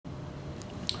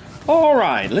All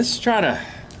right, let's try to,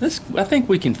 I think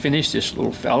we can finish this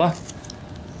little fella.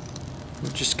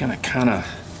 We're just gonna kind of,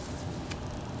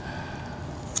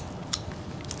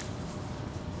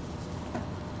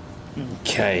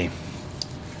 okay,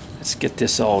 let's get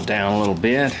this all down a little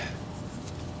bit.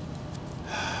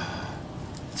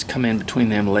 Let's come in between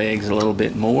them legs a little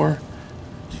bit more.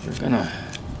 We're gonna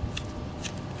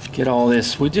get all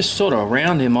this, we just sort of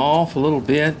round him off a little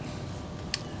bit.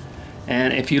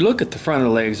 And if you look at the front of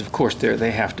the legs, of course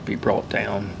they have to be brought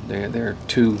down. They're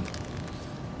too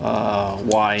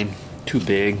wide, too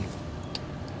big.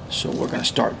 So we're going to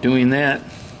start doing that.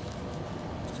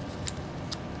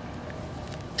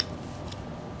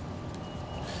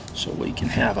 So we can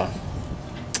have a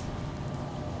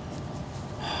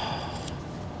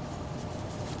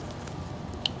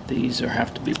these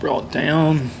have to be brought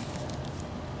down.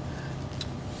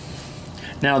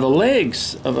 Now the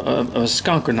legs of a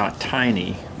skunk are not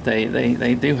tiny.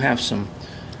 They do have some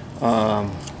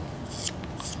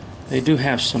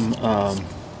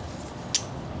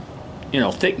you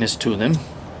know, thickness to them,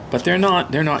 but they're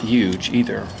not huge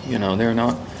either. You know, they're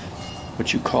not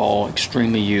what you call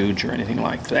extremely huge or anything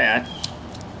like that.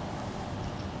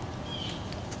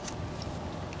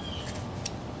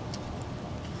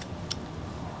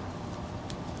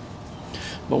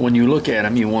 But when you look at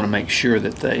them, you want to make sure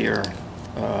that they are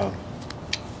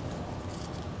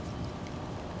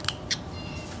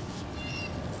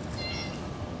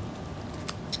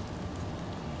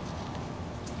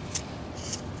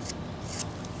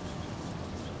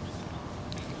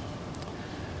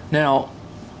now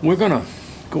we're going to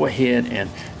go ahead and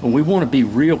we want to be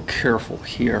real careful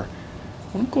here.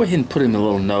 I'm going to go ahead and put him a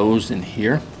little nose in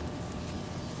here.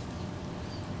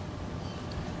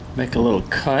 Make a little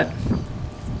cut.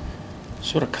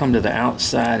 Sort of come to the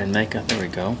outside and make a, there we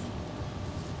go.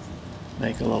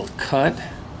 Make a little cut.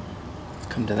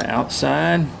 Come to the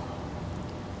outside.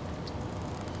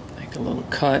 Make a little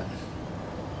cut.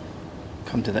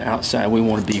 Come to the outside. We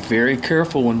want to be very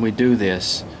careful when we do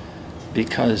this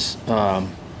because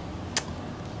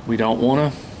we don't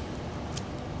want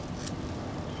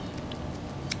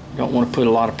to put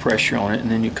a lot of pressure on it, and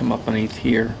then you come up underneath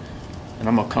here, and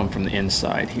I'm going to come from the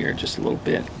inside here just a little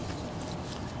bit.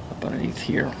 Underneath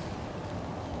here.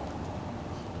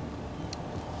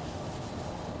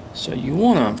 So you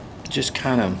want to just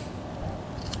kind of,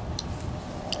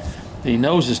 the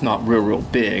nose is not real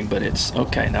big, but it's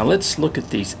okay. Now let's look at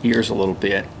these ears a little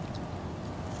bit.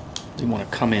 We want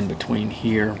to come in between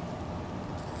here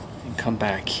and come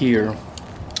back here,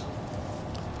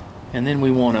 and then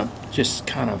we want to just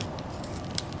kind of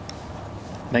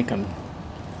make them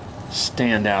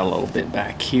stand out a little bit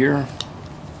back here.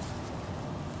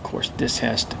 Of course, this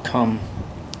has to come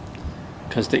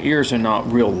because the ears are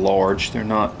not real large. They're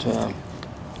not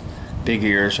big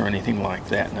ears or anything like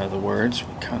that. In other words,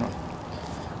 we kind of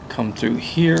come through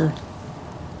here,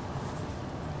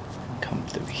 come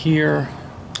through here,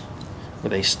 where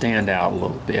they stand out a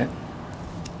little bit.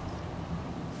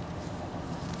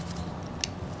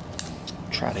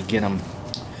 Try to get them.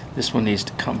 This one needs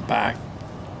to come back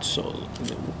so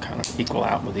it will kind of equal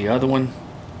out with the other one.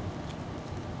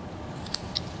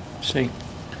 See,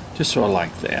 just sort of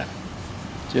like that.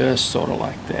 Just sort of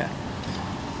like that.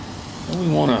 And we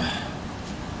want to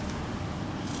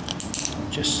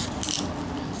just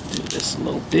do this a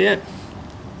little bit.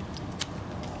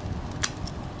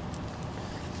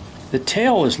 The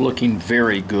tail is looking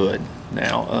very good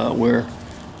now. We're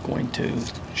going to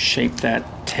shape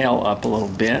that tail up a little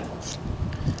bit,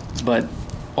 but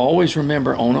always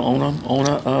remember on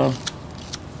a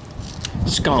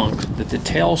skunk that the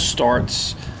tail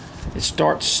starts. It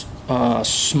starts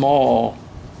small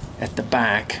at the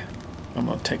back. I'm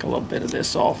going to take a little bit of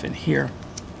this off in here.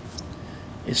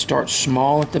 It starts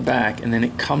small at the back, and then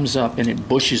it comes up and it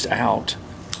bushes out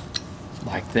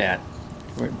like that,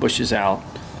 where it bushes out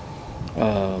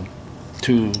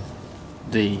to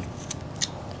the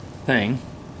thing.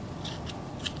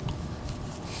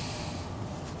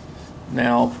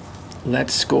 Now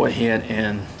let's go ahead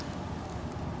and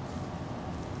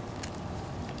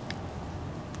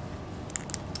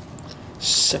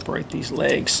separate these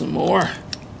legs some more.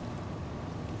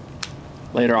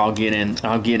 Later I'll get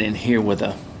in here with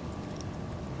a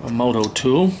moto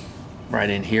tool. Right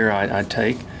in here I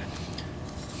take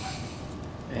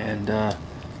and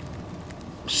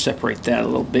separate that a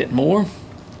little bit more.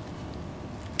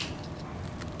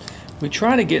 We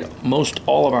try to get most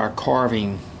all of our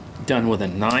carving done with a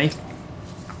knife,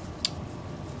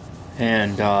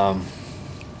 and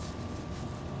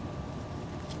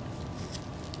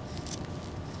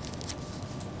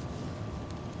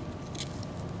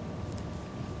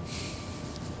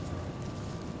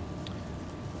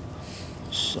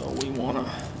So we want to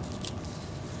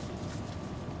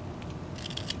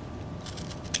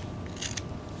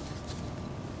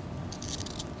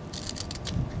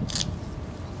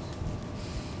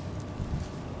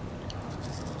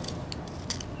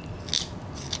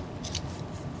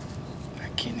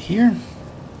back in here.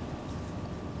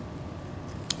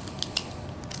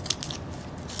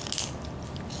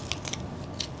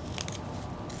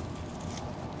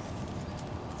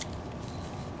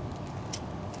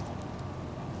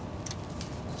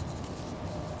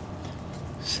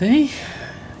 See,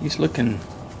 he's looking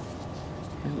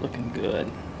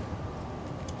good.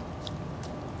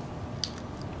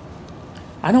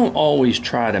 I don't always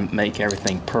try to make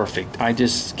everything perfect. I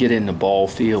just get in the ball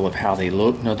feel of how they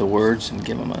look, in other words, and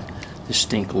give them a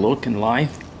distinct look in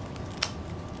life.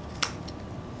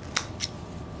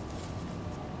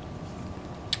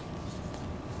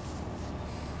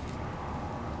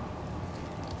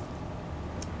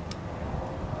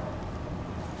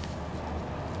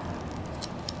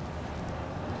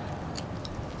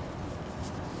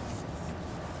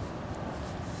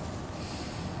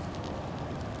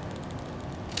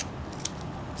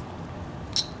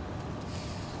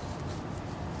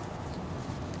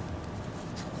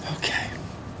 Okay.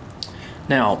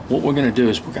 Now, what we're going to do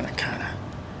is we're going to kind of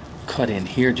cut in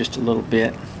here just a little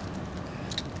bit,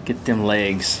 get them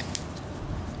legs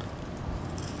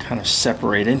kind of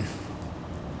separated.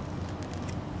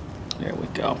 There we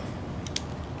go.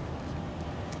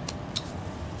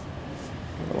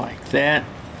 Like that.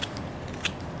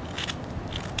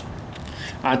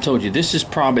 I told you this is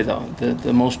probably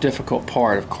the most difficult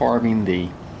part of carving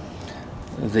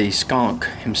the skunk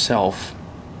himself.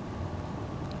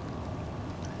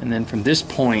 And then from this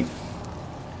point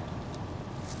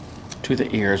to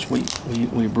the ears, we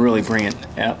really bring it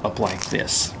up like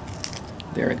this.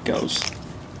 There it goes.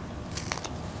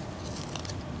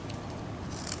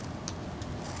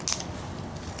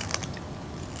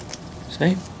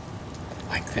 See?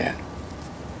 Like that.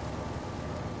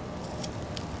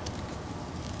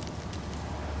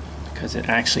 Because it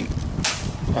actually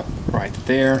up right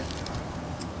there.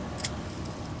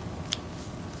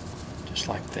 Just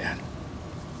like that.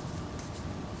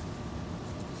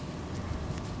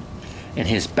 And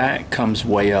his back comes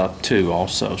way up too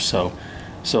also, so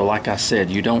like I said,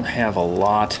 you don't have a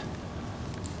lot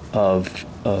of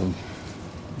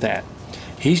that.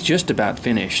 He's just about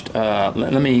finished.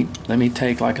 Let me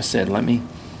take, like I said, let me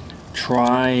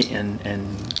try and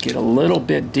get a little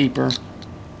bit deeper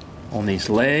on these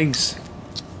legs.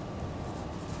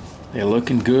 They're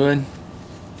looking good,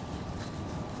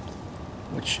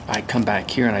 which I come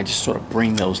back here and I just sort of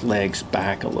bring those legs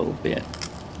back a little bit.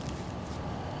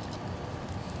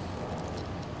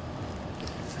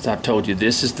 As I've told you,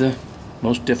 this is the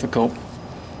most difficult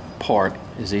part,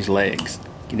 is these legs.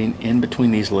 Getting in between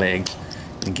these legs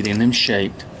and getting them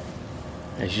shaped,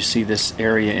 as you see this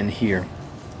area in here.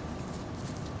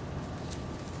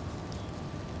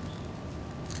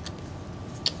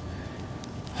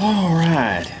 All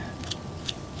right.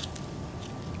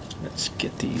 Let's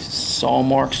get these saw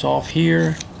marks off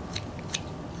here.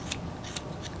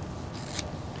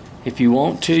 If you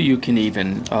want to, you can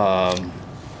even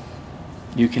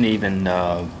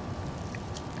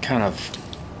kind of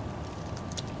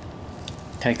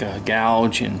take a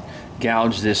gouge and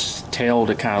gouge this tail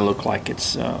to kind of look like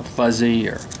it's fuzzy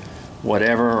or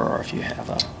whatever, or if you have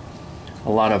a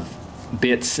lot of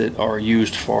bits that are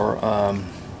used for on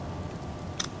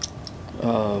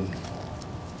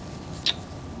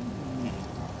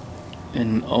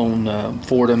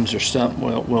Fordhams or something,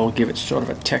 will give it sort of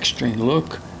a texturing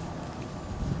look.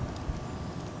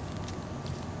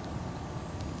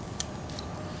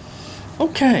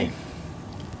 Okay,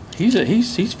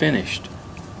 he's finished.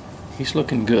 He's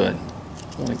looking good.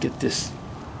 I want to get this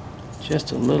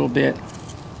just a little bit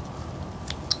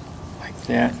like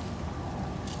that,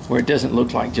 where it doesn't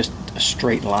look like just a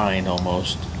straight line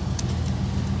almost.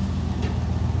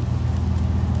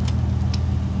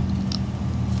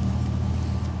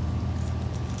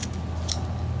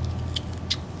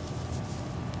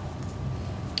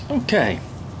 Okay,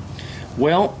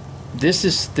 well, this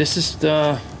is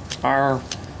our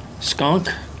skunk.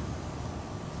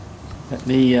 Let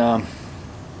me I'm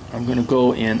going to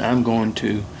go and I'm going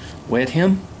to wet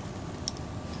him.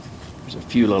 There's a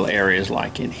few little areas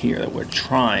like in here that we're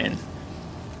trying.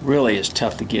 Really is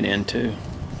tough to get into,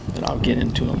 but I'll get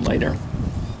into them later.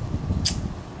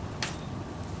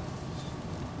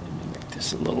 Let me make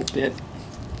this a little bit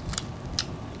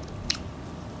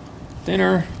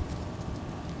thinner.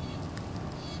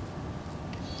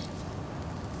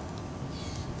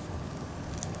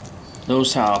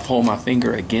 Notice how I hold my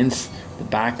finger against the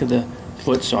back of the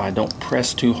foot so I don't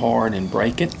press too hard and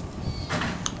break it,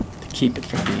 to keep it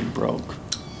from being broke.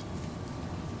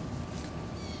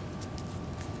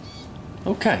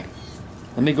 Okay,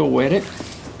 let me go wet it.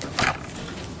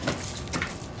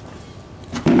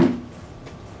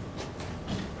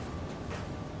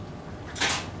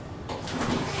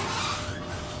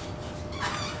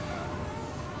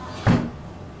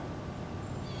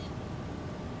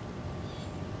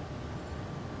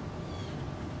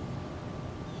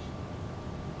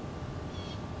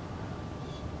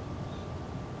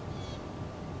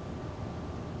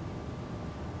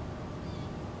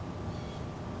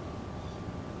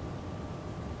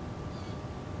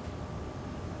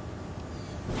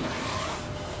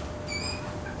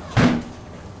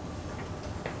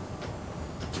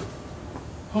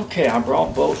 Okay, I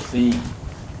brought both the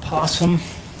possum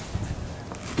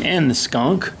and the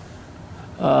skunk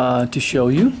to show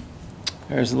you.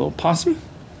 There's a little possum,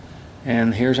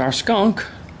 and here's our skunk,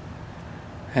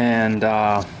 and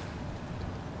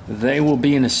they will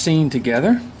be in a scene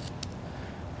together.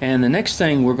 And the next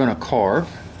thing we're going to carve,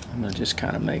 I'm going to just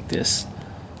kind of make this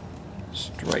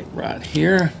straight right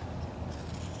here.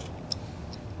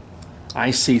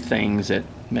 I see things that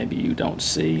maybe you don't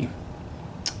see.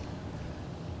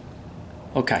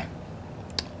 Okay,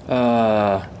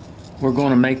 we're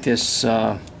going to make this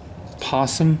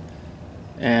possum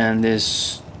and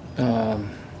this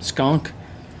skunk,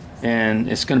 and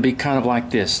it's going to be kind of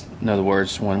like this. In other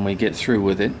words, when we get through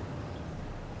with it,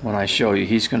 when I show you,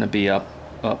 he's going to be up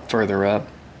further up,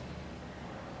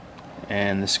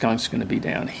 and the skunk's going to be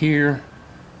down here,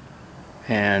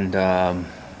 and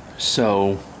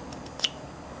so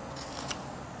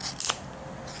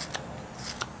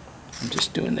I'm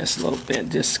just doing this a little bit,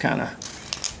 just kind of.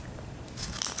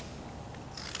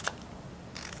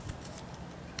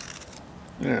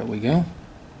 There we go.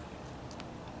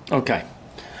 Okay.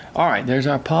 All right, there's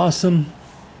our possum.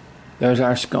 There's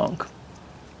our skunk.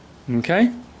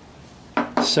 Okay?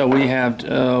 So we have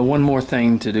one more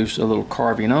thing to do, a little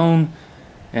carving on,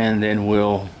 and then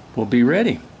we'll be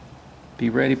ready. Be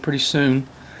ready pretty soon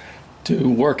to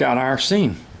work out our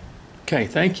scene. Okay,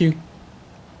 thank you.